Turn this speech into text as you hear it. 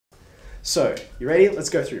So, you ready? Let's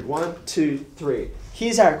go through. 1, 2, 3.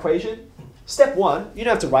 Here's our equation. Step 1, you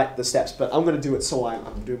don't have to write the steps, but I'm going to do it so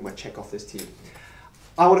I'm doing my check off list here.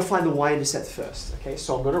 I want to find the y-intercept first. Okay,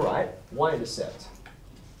 so I'm going to write y-intercept.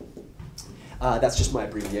 That's just my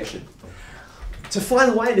abbreviation. To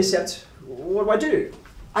find the y-intercept, what do?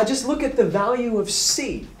 I just look at the value of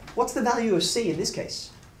c. What's the value of c in this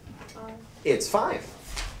case? 5. It's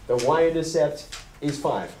 5. The y-intercept is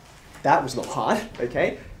 5. That was not hard,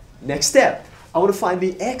 okay? Next step, I want to find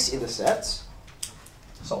the x-intercepts.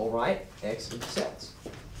 So I'll write x-intercepts.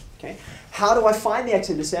 Okay? How do I find the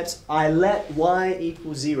x-intercepts? I let y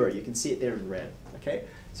equal 0. You can see it there in red. Okay?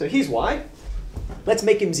 So here's y. Let's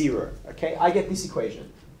make him 0. Okay? I get this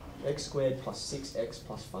equation. X squared plus 6x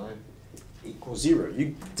plus 5 equals 0.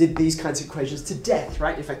 You did these kinds of equations to death,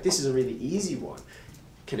 right? In fact, this is a really easy one.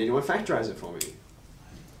 Can anyone factorize it for me?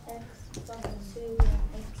 X plus 2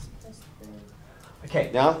 x plus 3.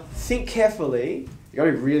 Okay, now think carefully. You got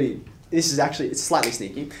to really. This is actually, it's slightly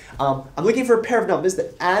sneaky. I'm looking for a pair of numbers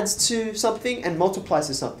that adds to something and multiplies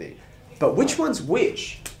to something. But which one's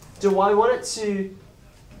which? Do I want it to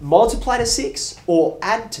multiply to 6 or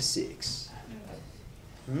add to 6?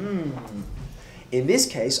 In this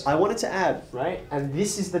case, I want it to add, right? And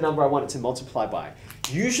this is the number I want it to multiply by.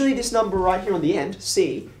 Usually this number right here on the end,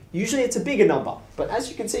 C, usually it's a bigger number. But as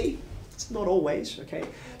you can see, it's not always, okay?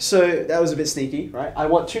 So that was a bit sneaky, right? I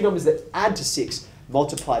want two numbers that add to 6.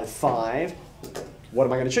 Multiply to 5, what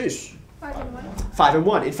am I going to choose? 5 and 1. 5 and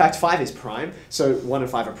 1. In fact, 5 is prime, so 1 and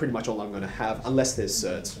 5 are pretty much all I'm going to have, unless there's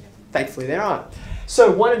surds. Thankfully, there aren't. So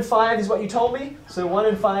 1 and 5 is what you told me. So 1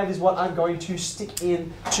 and 5 is what I'm going to stick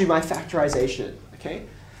in to my factorization. Okay.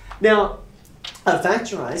 Now, I've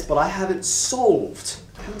factorized, but I haven't solved.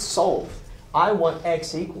 I want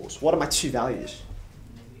x equals. What are my two values?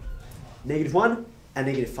 -1 and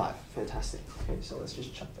 -5. Fantastic. Okay, so let's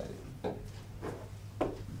just chuck that in.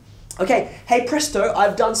 Okay, hey presto,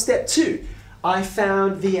 I've done step 2. I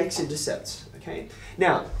found the x-intercepts, okay?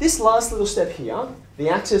 Now, this last little step here, the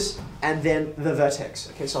axis and then the vertex.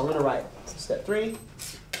 Okay, so I'm going to write step 3,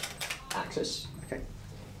 axis, okay?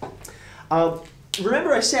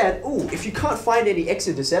 Remember I said, if you can't find any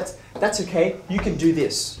x-intercepts, that's okay, you can do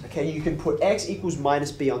this, okay? You can put x equals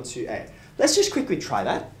minus b onto a. Let's just quickly try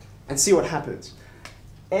that and see what happens.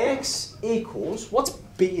 X equals, what's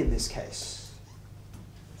b in this case?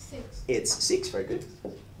 6. It's 6, very good.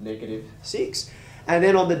 -6. And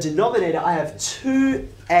then on the denominator, I have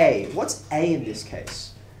 2a. What's a in this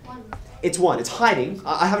case? 1. It's 1. It's hiding.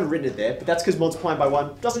 I haven't written it there, but that's because multiplying by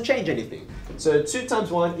 1 doesn't change anything. So 2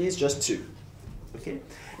 times 1 is just 2. Okay.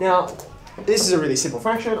 Now, this is a really simple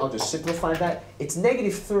fraction. I'll just simplify that. It's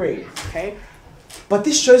 -3, okay? But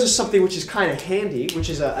this shows us something which is kind of handy, which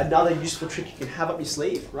is another useful trick you can have up your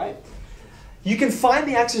sleeve, right? You can find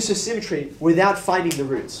the axis of symmetry without finding the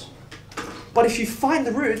roots. But if you find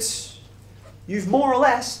the roots, you've more or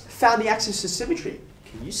less found the axis of symmetry.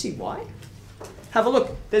 Can you see why? Have a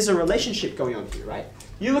look. There's a relationship going on here, right?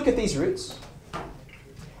 You look at these roots,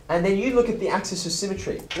 and then you look at the axis of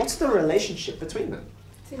symmetry. What's the relationship between them?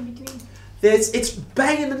 It's in between. It's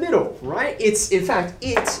bang in the middle, right? In fact,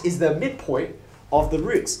 it is the midpoint of the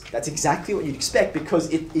roots. That's exactly what you'd expect because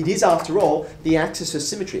it is, after all, the axis of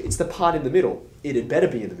symmetry. It's the part in the middle. It had better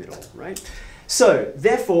be in the middle, right? So,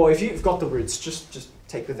 therefore, if you've got the roots, just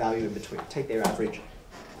take the value in between. Take their average.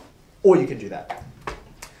 Or you can do that.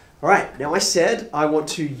 All right, now I said I want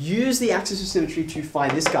to use the axis of symmetry to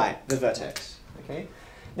find this guy, the vertex. Okay?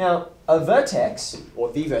 Now, a vertex,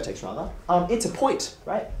 or the vertex rather, it's a point,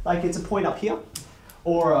 right? Like it's a point up here,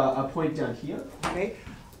 or a point down here, okay?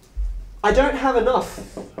 I don't have enough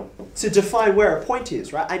to define where a point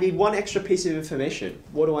is, right? I need one extra piece of information.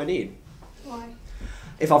 What do I need? Y.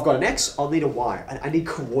 If I've got an x, I'll need a y. I need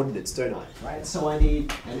coordinates, don't I? Right? So I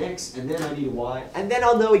need an x, and then I need a y, and then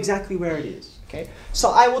I'll know exactly where it is, okay?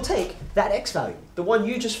 So I will take that x value, the one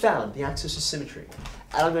you just found, the axis of symmetry,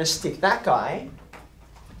 and I'm going to stick that guy,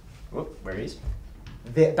 where he is,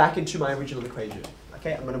 back into my original equation.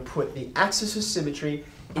 Okay, I'm going to put the axis of symmetry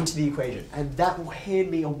into the equation, and that will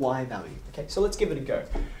hand me a y value. Okay, so let's give it a go.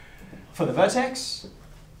 For the vertex,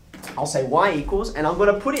 I'll say y equals, and I'm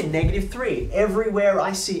going to put in -3 everywhere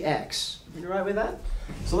I see x. You all right with that?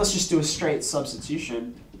 So let's just do a straight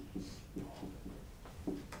substitution.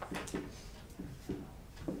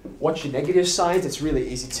 Watch your negative signs. It's really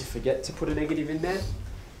easy to forget to put a negative in there.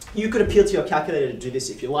 You could appeal to your calculator to do this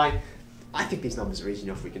if you like. I think these numbers are easy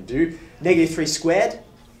enough we can do. -3 squared.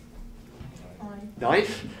 9.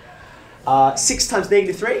 6 times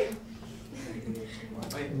 -3.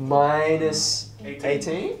 Minus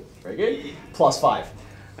 18. Very good. Plus 5.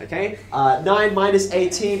 Okay, 9 minus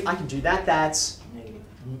 18, I can do that, that's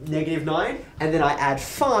negative 9. And then I add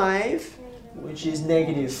 5, which is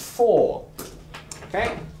negative 4.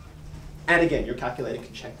 Okay, and again, your calculator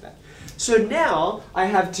can check that. So now I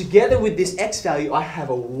have, together with this x value, I have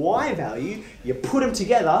a y value. You put them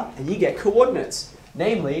together and you get coordinates,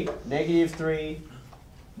 namely negative 3,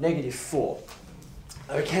 negative 4.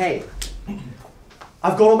 Okay,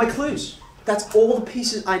 I've got all my clues. That's all the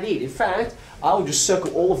pieces I need. In fact, I will just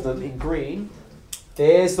circle all of them in green.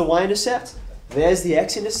 There's the y-intercept, there's the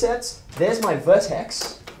x-intercepts, there's my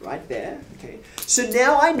vertex right there. Okay, so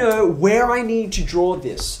now I know where I need to draw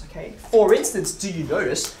this. Okay, for instance, do you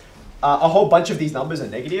notice a whole bunch of these numbers are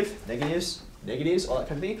negative, negatives, negatives, all that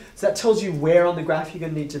kind of thing. So that tells you where on the graph you're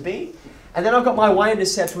going to need to be. And then I've got my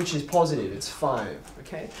y-intercept, which is positive. It's 5.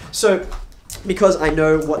 Okay, so because I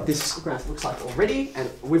know what this graph looks like already, and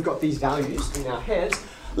we've got these values in our heads,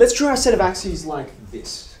 let's draw our set of axes like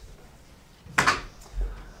this.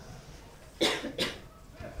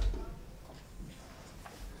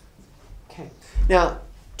 Okay, now,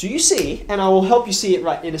 do you see, and I will help you see it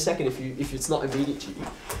right in a second if it's not immediate to you,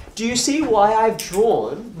 do you see why I've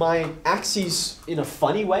drawn my axes in a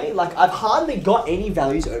funny way? Like, I've hardly got any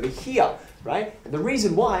values over here, right? And the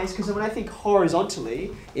reason why is because when I think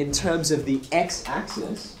horizontally in terms of the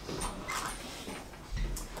x-axis,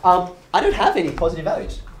 I don't have any positive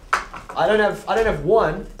values. I don't have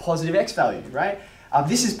one positive x value, right?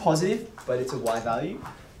 This is positive, but it's a y value.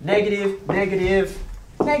 Negative, negative,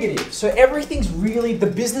 negative. So everything's really, the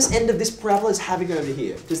business end of this parabola is having over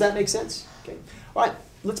here. Does that make sense? Okay. All right,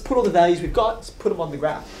 let's put all the values we've got, let's put them on the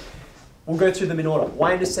graph. We'll go through them in order.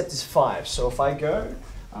 Y-intercept is 5. So if I go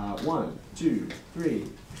 1, 2, 3,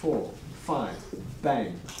 4, 5,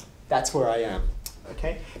 bang, that's where I am.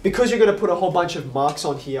 Okay? Because you're going to put a whole bunch of marks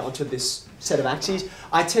on here onto this set of axes,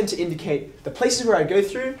 I tend to indicate the places where I go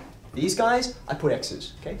through, these guys, I put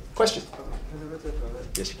X's. Okay? Question?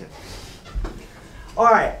 Yes, you can. All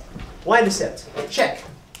right, y-intercept, check.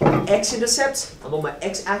 X-intercept, I'm on my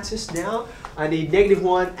x-axis now. I need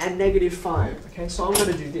 -1 and -5. Okay, so I'm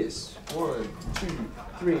going to do this. 1, 2,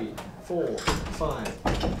 3, 4,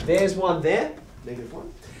 5. There's one there,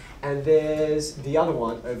 -1. And there's the other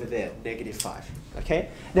one over there, -5. Okay,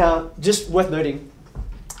 now just worth noting,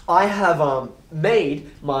 I have made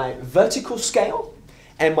my vertical scale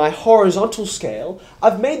and my horizontal scale,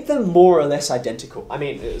 I've made them more or less identical. I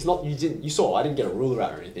mean, it's not, you saw, I didn't get a ruler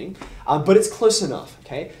out or anything, but it's close enough,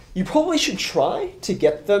 okay? You probably should try to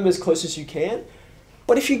get them as close as you can,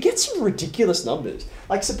 but if you get some ridiculous numbers,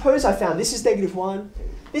 like suppose I found this is -1,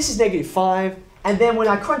 this is -5, and then when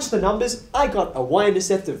I crunch the numbers, I got a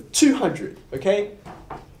y-intercept of 200, okay?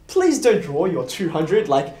 Please don't draw your 200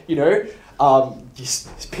 like, you know,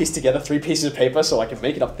 just piece together 3 pieces of paper so I can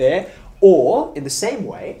make it up there. Or, in the same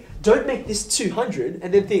way, don't make this 200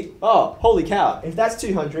 and then think, oh, holy cow, if that's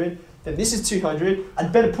 200, then this is 200,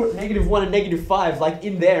 I'd better put -1 and -5 like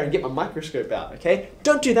in there and get my microscope out, okay?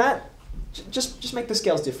 Don't do that. Just make the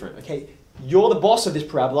scales different, okay? You're the boss of this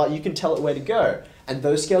parabola, you can tell it where to go. And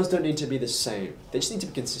those scales don't need to be the same. They just need to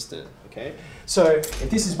be consistent, okay? So, if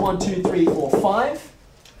this is 1, 2, 3, 4, 5,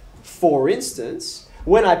 for instance,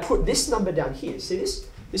 when I put this number down here, see this?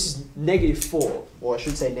 This is -4, or I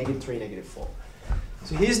should say -3, -4.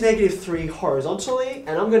 So here's -3 horizontally,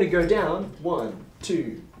 and I'm going to go down 1,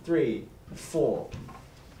 2, 3, 4.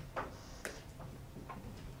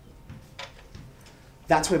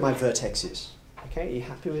 That's where my vertex is. Okay, are you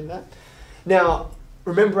happy with that? Now,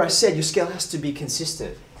 remember I said your scale has to be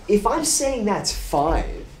consistent. If I'm saying that's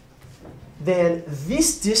 5, then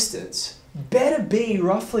this distance better be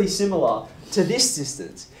roughly similar to this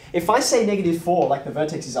distance. If I say -4, like the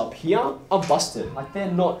vertex is up here, I'm busted. Like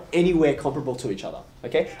they're not anywhere comparable to each other.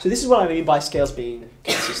 Okay, so this is what I mean by scales being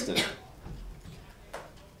consistent.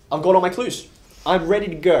 I've got all my clues. I'm ready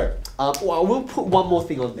to go. Well, I will put one more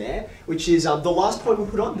thing on there, which is the last point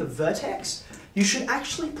we'll put on, the vertex. You should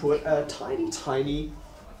actually put a tiny, tiny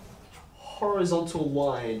horizontal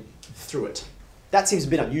line through it. That seems a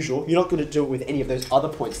bit unusual. You're not going to do it with any of those other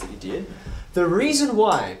points that you did. The reason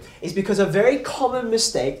why is because a very common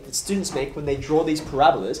mistake that students make when they draw these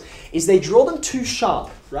parabolas is they draw them too sharp,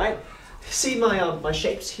 right? See my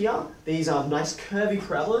shapes here? These are nice curvy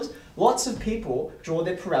parabolas. Lots of people draw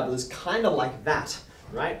their parabolas kind of like that,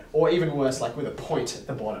 right? Or even worse, like with a point at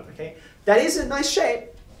the bottom, okay? That is a nice shape.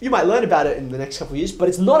 You might learn about it in the next couple of years, but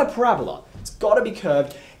it's not a parabola. It's got to be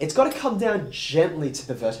curved. It's got to come down gently to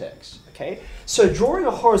the vertex, okay? So drawing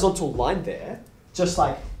a horizontal line there, just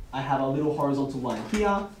like I have a little horizontal line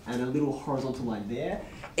here and a little horizontal line there,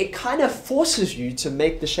 it kind of forces you to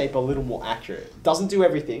make the shape a little more accurate. It doesn't do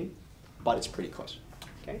everything, but it's pretty close.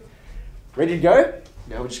 Okay, ready to go?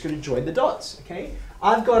 Now we're just going to join the dots. Okay,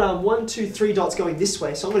 I've got 1, 2, 3 dots going this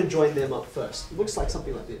way, so I'm going to join them up first. It looks like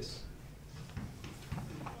something like this.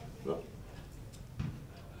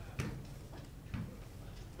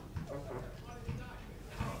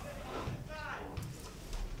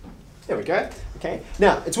 There we go. Okay.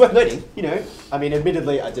 Now, it's worth noting, you know, I mean,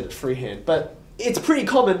 admittedly, I did it freehand, but it's pretty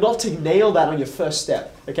common not to nail that on your first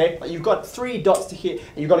step, okay? Like you've got 3 dots to hit,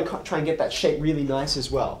 and you've got to try and get that shape really nice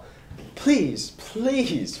as well. Please,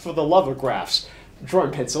 please, for the love of graphs, draw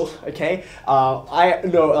in pencil, okay? I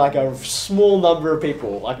know like a small number of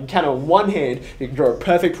people, I can count on one hand, who can draw a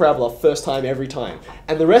perfect parabola first time, every time.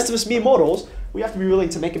 And the rest of us mere mortals, we have to be willing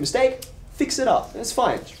to make a mistake, fix it up. That's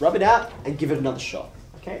fine. Just rub it out and give it another shot,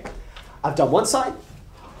 okay? I've done one side,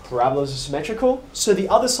 parabolas are symmetrical, so the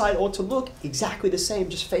other side ought to look exactly the same,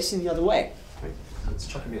 just facing the other way. Okay, let's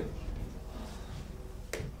chuck them in.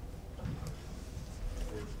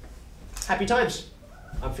 Happy times.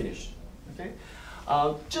 I'm finished. Okay.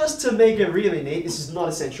 Just to make it really neat, this is not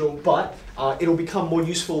essential, but it'll become more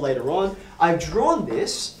useful later on. I've drawn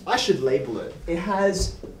this. I should label it. It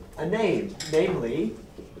has a name, namely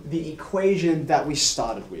the equation that we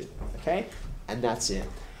started with. Okay, and that's it.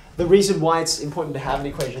 The reason why it's important to have an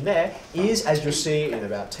equation there is, as you'll see in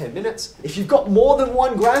about 10 minutes, if you've got more than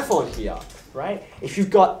one graph on here, right? If you've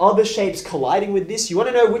got other shapes colliding with this, you want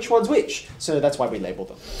to know which one's which. So that's why we label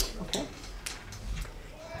them. Okay.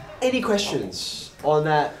 Any questions on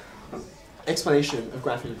that explanation of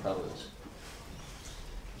graphing and parabolas?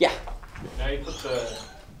 Yeah. Now you put the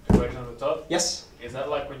equation on the top. Yes. Is that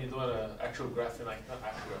like when you're doing an actual graph, like not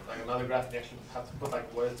actual graph, like another graph, and you actually have to put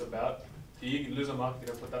like what it's about? Do you lose a mark if you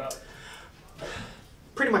don't put that up?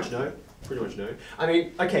 Pretty much no. Pretty much no. I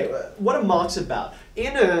mean, okay, what are marks about?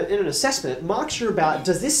 In an assessment, marks are about,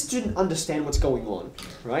 does this student understand what's going on,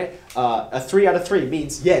 right? A 3 out of 3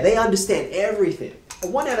 means, yeah, they understand everything. A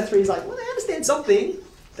 1 out of 3 is like, well, they understand something.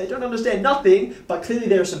 They don't understand nothing, but clearly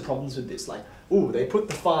there are some problems with this. Like, ooh, they put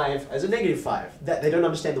the 5 as a -5. That they don't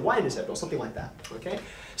understand the Y-intercept or something like that, okay?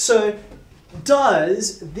 So,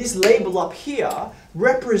 does this label up here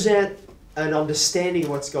represent an understanding of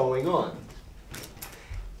what's going on?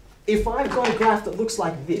 If I've got a graph that looks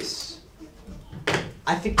like this,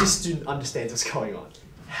 I think this student understands what's going on.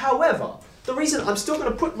 However, the reason I'm still going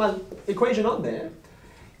to put my equation on there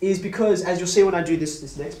is because, as you'll see when I do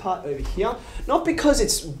this next part over here, not because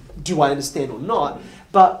it's do I understand or not,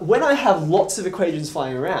 but when I have lots of equations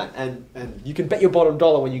flying around, and you can bet your bottom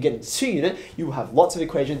dollar when you get into 2 unit, you will have lots of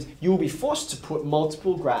equations, you will be forced to put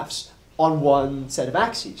multiple graphs on one set of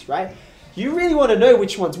axes, right? You really want to know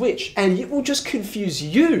which one's which, and it will just confuse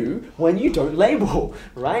you when you don't label,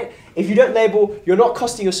 right? If you don't label, you're not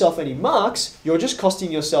costing yourself any marks, you're just costing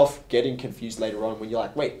yourself getting confused later on when you're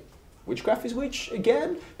like, wait, which graph is which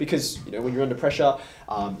again? Because, you know, when you're under pressure,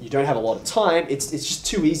 you don't have a lot of time, it's just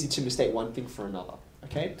too easy to mistake one thing for another,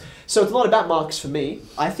 okay? So it's not about marks for me.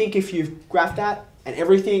 I think if you've graphed that, and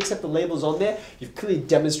everything except the labels on there, you've clearly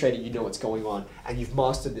demonstrated you know what's going on, and you've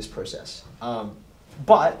mastered this process.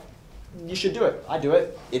 But you should do it. I do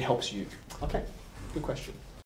it. It helps you. Okay, good question.